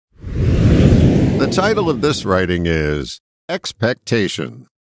title of this writing is Expectation.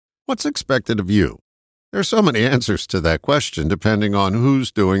 What's expected of you? There's so many answers to that question depending on who's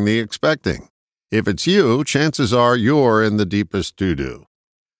doing the expecting. If it's you, chances are you're in the deepest doo-doo.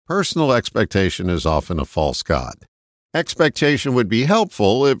 Personal expectation is often a false god. Expectation would be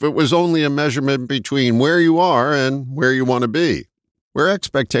helpful if it was only a measurement between where you are and where you want to be. Where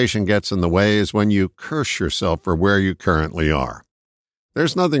expectation gets in the way is when you curse yourself for where you currently are.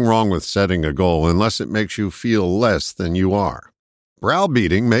 There's nothing wrong with setting a goal unless it makes you feel less than you are.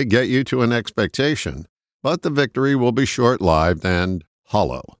 Browbeating may get you to an expectation, but the victory will be short-lived and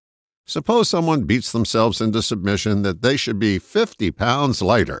hollow. Suppose someone beats themselves into submission that they should be 50 pounds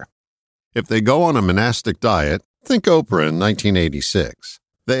lighter. If they go on a monastic diet, think Oprah in 1986.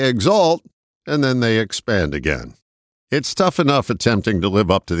 They exalt, and then they expand again. It's tough enough attempting to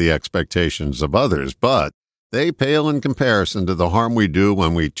live up to the expectations of others, but they pale in comparison to the harm we do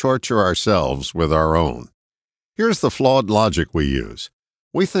when we torture ourselves with our own. Here's the flawed logic we use.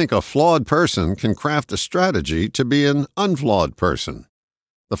 We think a flawed person can craft a strategy to be an unflawed person.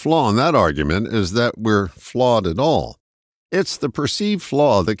 The flaw in that argument is that we're flawed at all. It's the perceived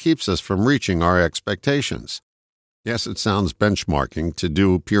flaw that keeps us from reaching our expectations. Yes, it sounds benchmarking to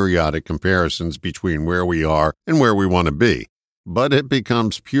do periodic comparisons between where we are and where we want to be, but it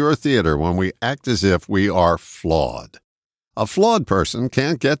becomes pure theater when we act as if we are flawed. A flawed person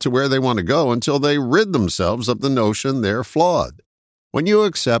can't get to where they want to go until they rid themselves of the notion they're flawed. When you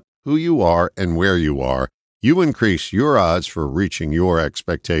accept who you are and where you are, you increase your odds for reaching your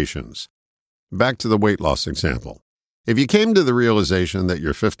expectations. Back to the weight loss example. If you came to the realization that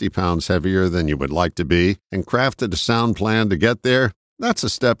you're 50 pounds heavier than you would like to be and crafted a sound plan to get there, that's a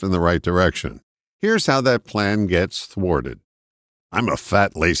step in the right direction. Here's how that plan gets thwarted. I'm a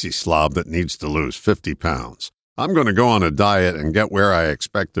fat, lazy slob that needs to lose 50 pounds. I'm going to go on a diet and get where I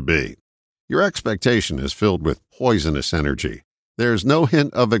expect to be. Your expectation is filled with poisonous energy. There's no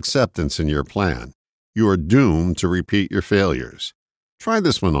hint of acceptance in your plan. You are doomed to repeat your failures. Try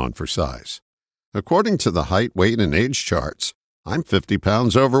this one on for size. According to the height, weight, and age charts, I'm 50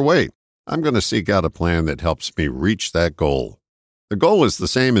 pounds overweight. I'm going to seek out a plan that helps me reach that goal. The goal is the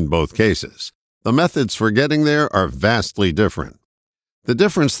same in both cases. The methods for getting there are vastly different. The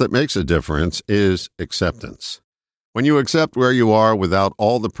difference that makes a difference is acceptance. When you accept where you are without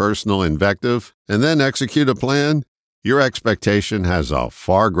all the personal invective and then execute a plan, your expectation has a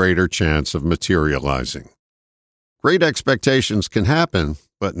far greater chance of materializing. Great expectations can happen,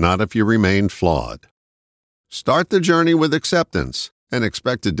 but not if you remain flawed. Start the journey with acceptance and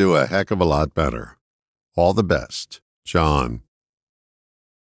expect to do a heck of a lot better. All the best, John.